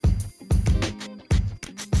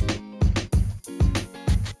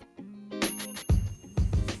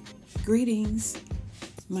Greetings,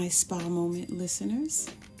 my Spa Moment listeners.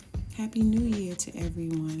 Happy New Year to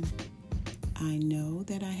everyone. I know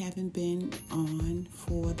that I haven't been on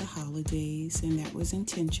for the holidays, and that was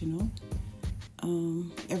intentional.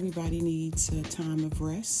 Everybody needs a time of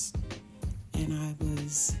rest, and I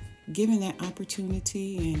was given that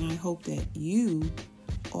opportunity, and I hope that you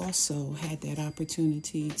also had that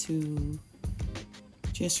opportunity to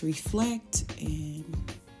just reflect and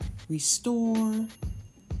restore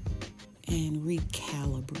and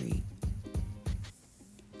recalibrate.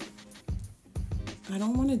 I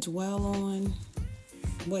don't want to dwell on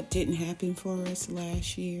what didn't happen for us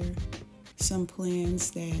last year, some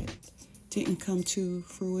plans that didn't come to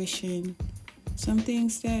fruition, some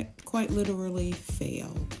things that quite literally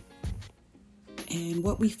failed. And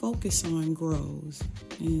what we focus on grows.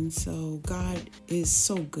 And so God is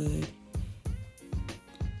so good.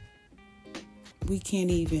 We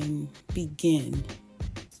can't even begin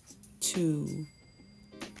to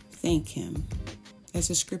thank Him. As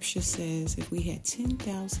the scripture says, if we had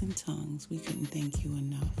 10,000 tongues, we couldn't thank you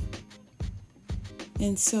enough.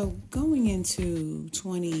 And so going into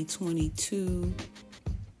 2022,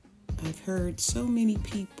 I've heard so many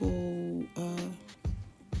people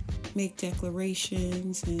make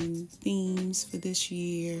declarations and themes for this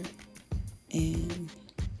year. And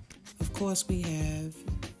of course, we have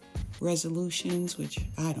resolutions, which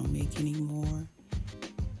I don't make anymore.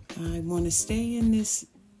 I want to stay in this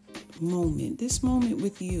moment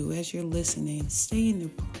with you as you're listening. Stay in the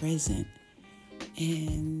present.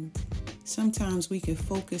 And sometimes we can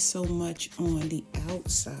focus so much on the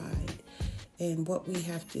outside and what we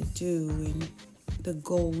have to do and the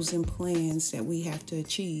goals and plans that we have to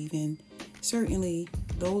achieve. And certainly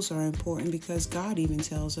those are important because God even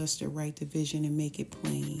tells us to write the vision and make it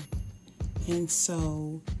plain. And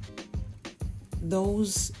so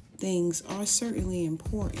those things are certainly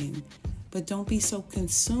important, but don't be so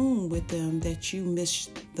consumed with them that you miss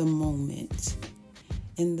the moment.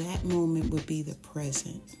 And that moment would be the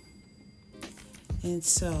present. And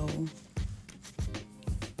so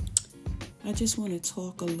I just want to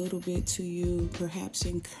talk a little bit to you, perhaps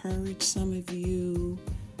encourage some of you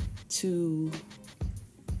to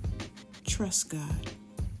trust God.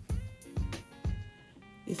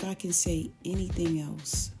 If I can say anything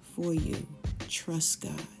else for you, trust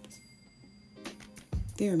God.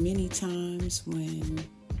 There are many times when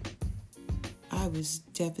I was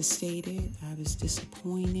devastated, I was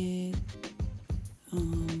disappointed. I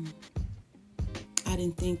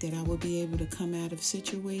didn't think that I would be able to come out of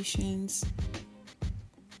situations.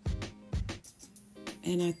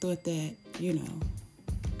 And I thought that,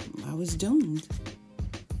 I was doomed.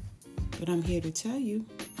 But I'm here to tell you,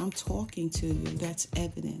 I'm talking to you. That's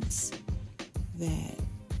evidence that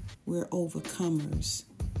we're overcomers.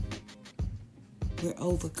 We're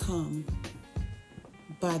overcome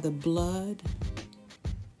by the blood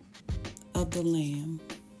of the Lamb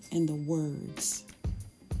and the words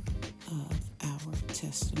of our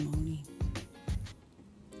testimony.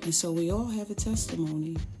 And so we all have a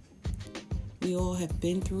testimony. We all have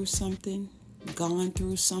been through something, gone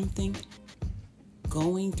through something,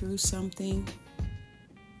 going through something.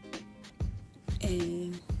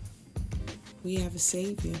 And we have a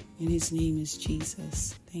Savior, and His name is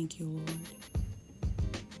Jesus. Thank you, Lord.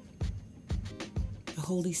 The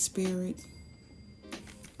Holy Spirit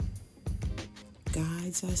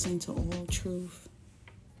guides us into all truth.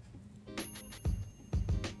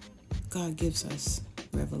 God gives us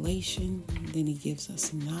revelation, then He gives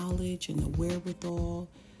us knowledge and the wherewithal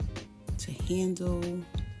to handle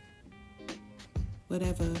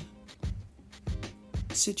whatever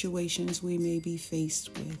situations we may be faced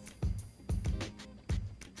with.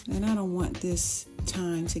 And I don't want this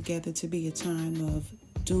time together to be a time of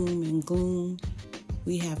doom and gloom.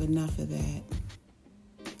 We have enough of that.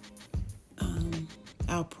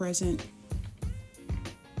 Our present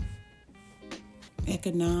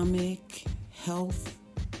economic, health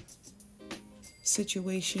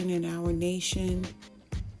situation in our nation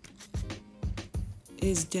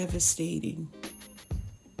is devastating.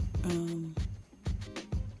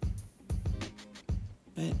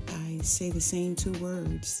 But I say the same two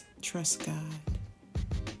words, trust God.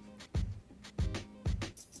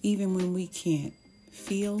 Even when we can't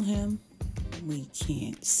feel Him, we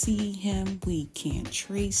can't see Him, we can't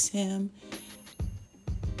trace Him.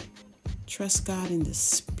 Trust God in the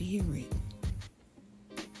Spirit.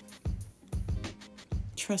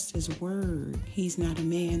 Trust His word. He's not a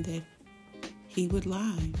man that He would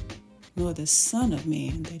lie, nor the Son of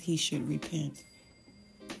Man that He should repent.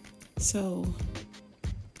 So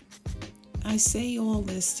I say all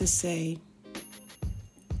this to say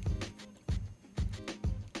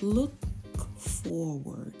Look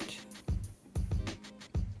forward.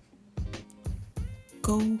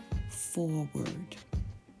 Go forward.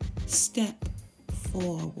 Step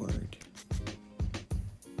forward.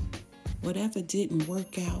 Whatever didn't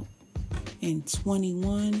work out in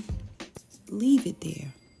 21, leave it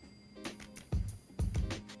there.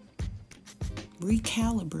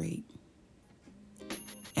 Recalibrate.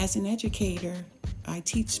 As an educator, I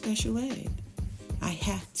teach special ed. I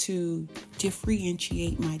have to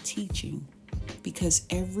differentiate my teaching because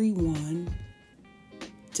everyone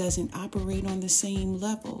doesn't operate on the same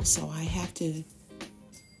level. So I have to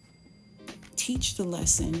teach the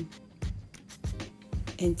lesson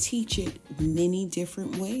and teach it many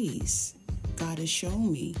different ways. God has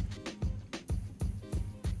shown me.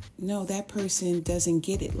 No, that person doesn't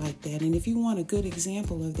get it like that. And if you want a good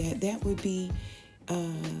example of that, that would be,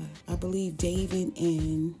 I believe, David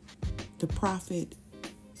and the prophet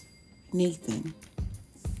Nathan.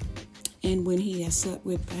 And when he had slept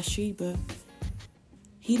with Bathsheba,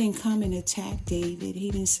 he didn't come and attack David.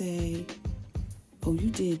 He didn't say, oh,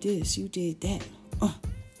 you did this, you did that,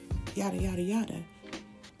 yada, yada, yada.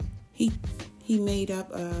 He made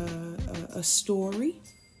up a story,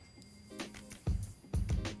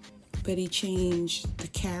 but he changed the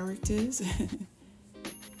characters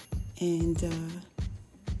and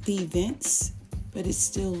the events, but it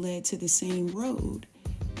still led to the same road.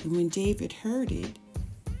 And when David heard it,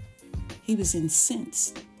 he was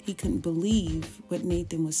incensed. He couldn't believe what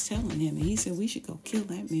Nathan was telling him. And he said, we should go kill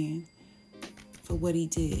that man for what he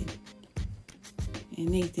did. And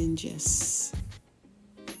Nathan just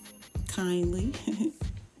kindly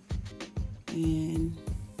and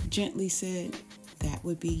gently said, that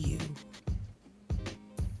would be you.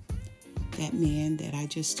 That man that I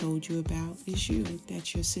just told you about is you.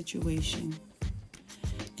 That's your situation.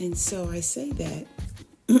 And so I say that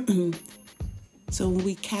so when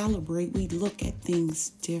we calibrate, we look at things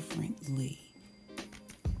differently.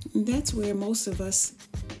 And that's where most of us,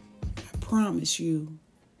 I promise you,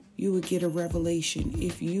 you would get a revelation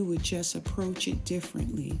if you would just approach it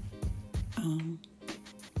differently.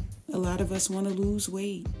 A lot of us want to lose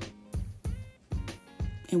weight,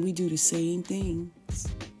 and we do the same thing,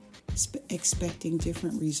 expecting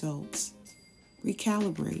different results.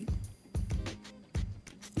 Recalibrate.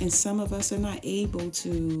 And some of us are not able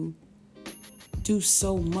to do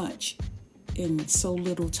so much in so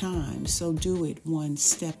little time. So do it one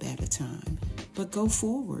step at a time. But go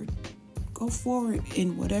forward. Go forward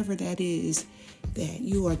in whatever that is that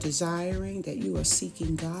you are desiring, that you are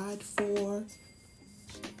seeking God for.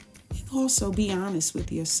 And also be honest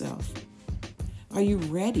with yourself. Are you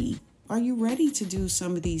ready? Are you ready to do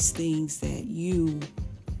some of these things that you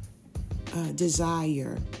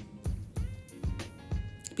desire?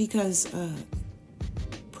 Because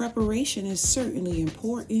preparation is certainly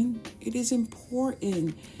important. It is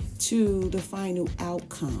important to the final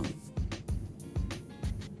outcome.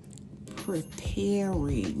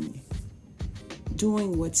 Preparing,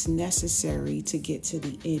 doing what's necessary to get to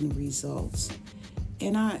the end results.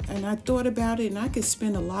 And I thought about it, and I could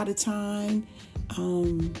spend a lot of time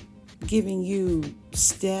giving you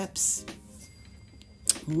steps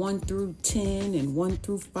 1 through 10 and 1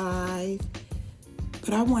 through 5.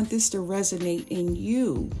 But I want this to resonate in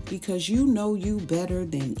you because you know you better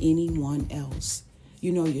than anyone else.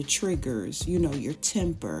 You know your triggers, you know your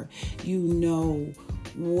temper, you know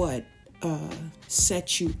what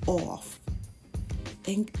sets you off.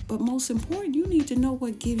 But most important, you need to know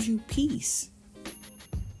what gives you peace.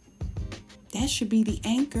 That should be the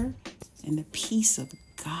anchor, and the peace of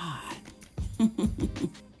God.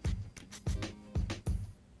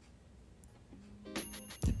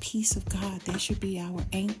 The peace of God, that should be our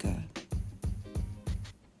anchor.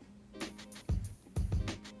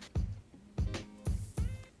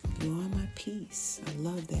 You are my peace. I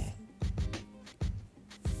love that.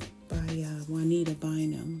 By Juanita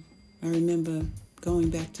Bynum. I remember going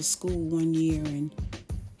back to school one year and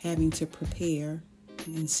having to prepare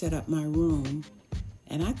and set up my room.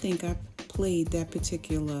 And I think I played that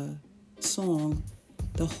particular song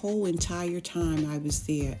the whole entire time I was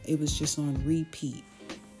there. It was just on repeat.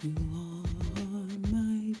 You are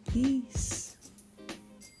my peace.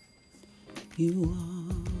 You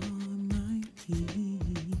are my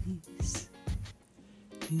peace.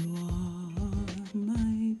 You are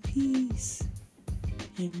my peace.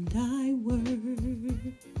 And I worship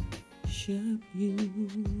you.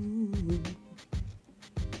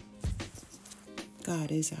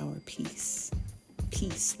 God is our peace.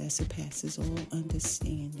 Peace that surpasses all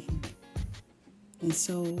understanding. And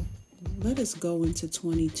so let us go into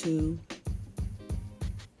 22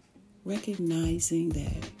 recognizing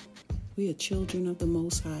that We are children of the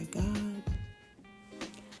Most High God.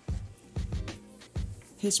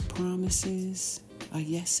 His promises are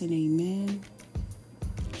yes and amen.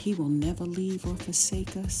 He will never leave or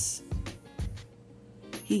forsake us.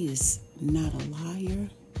 He is not a liar.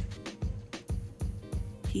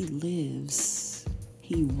 He lives.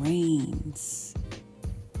 He reigns.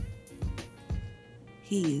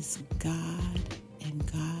 He is God and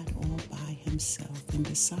God all by himself. And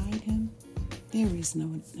beside him, there is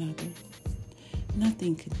no other.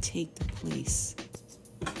 Nothing can take the place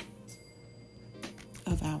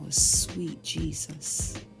of our sweet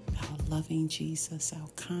Jesus, our loving Jesus, our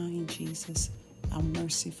kind Jesus, our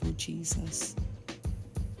merciful Jesus,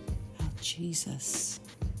 our Jesus,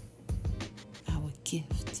 our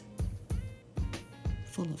gift,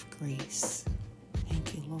 full of grace.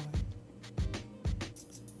 Thank you, Lord.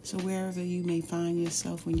 So wherever you may find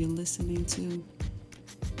yourself when you're listening to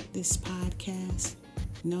this podcast,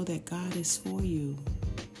 know that God is for you.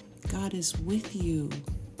 God is with you.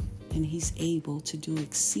 And he's able to do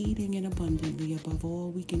exceeding and abundantly above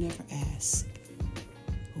all we can ever ask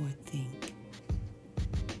or think.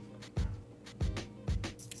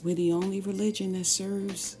 We're the only religion that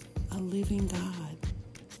serves a living God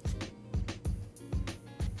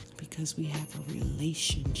because we have a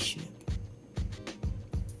relationship.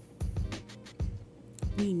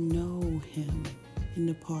 We know him in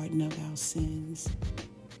the pardon of our sins.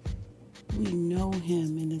 We know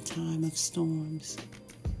him in the time of storms.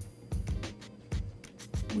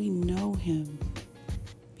 We know him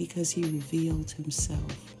because he revealed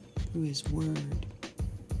himself through his word.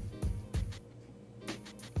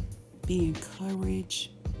 Be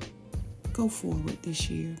encouraged. Go forward this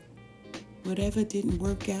year. Whatever didn't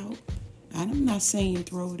work out, I'm not saying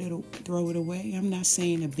throw it away. I'm not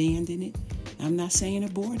saying abandon it. I'm not saying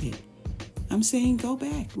abort it. I'm saying go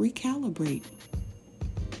back, recalibrate.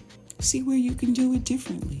 See where you can do it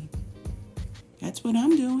differently. That's what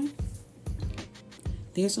I'm doing.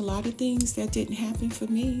 There's a lot of things that didn't happen for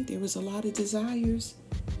me. There was a lot of desires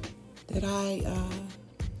that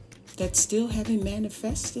that still haven't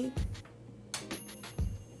manifested.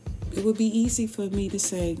 It would be easy for me to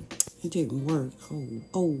say, it didn't work.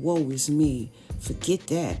 Oh, woe is me. Forget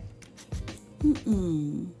that.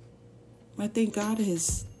 I think God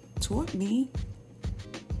has taught me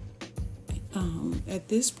at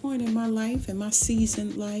this point in my life, in my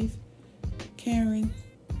seasoned life, Karen,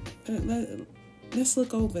 let's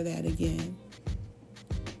look over that again.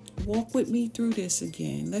 Walk with me through this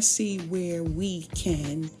again. Let's see where we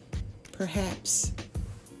can perhaps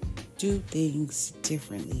do things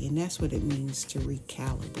differently. And that's what it means to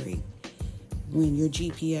recalibrate. When your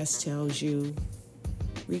GPS tells you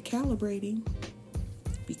recalibrating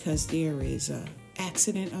because there is an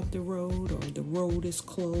accident up the road, or the road is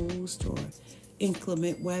closed, or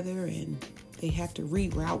inclement weather and they have to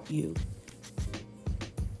reroute you.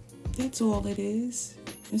 That's all it is.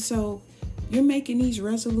 And so you're making these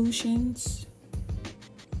resolutions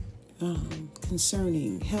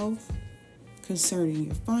concerning health, concerning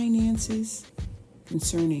your finances,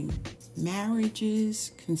 concerning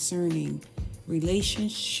marriages, concerning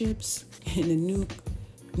relationships, and the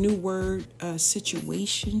new word,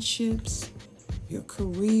 situationships, your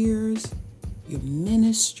careers, your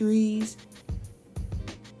ministries,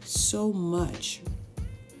 so much.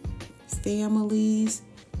 Families,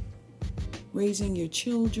 raising your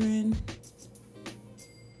children,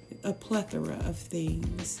 a plethora of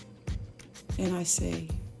things. And I say,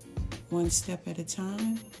 one step at a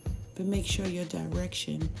time, but make sure your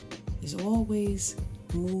direction is always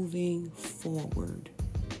moving forward.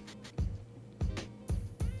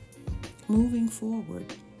 Moving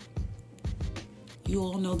forward. You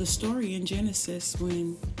all know the story in Genesis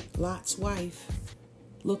when Lot's wife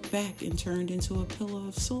looked back and turned into a pillar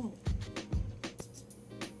of salt.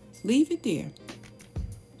 Leave it there.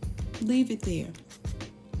 Leave it there.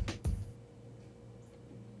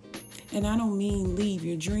 And I don't mean leave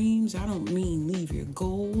your dreams. I don't mean leave your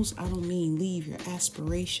goals. I don't mean leave your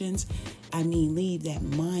aspirations. I mean leave that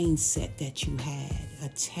mindset that you had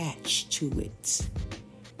attached to it.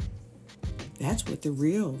 That's what the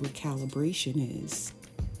real recalibration is.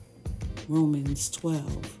 Romans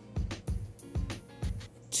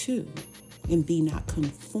 12:2. And be not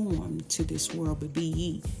conformed to this world, but be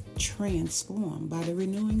ye transformed by the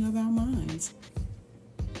renewing of our minds,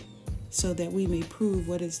 so that we may prove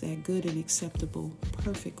what is that good and acceptable,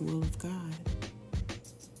 perfect will of God.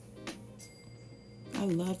 I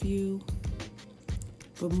love you,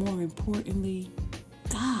 but more importantly,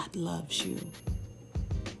 God loves you.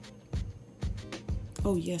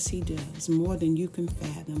 Oh, yes, he does. More than you can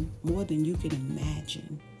fathom, more than you can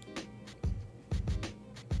imagine.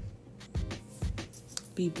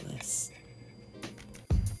 Be blessed.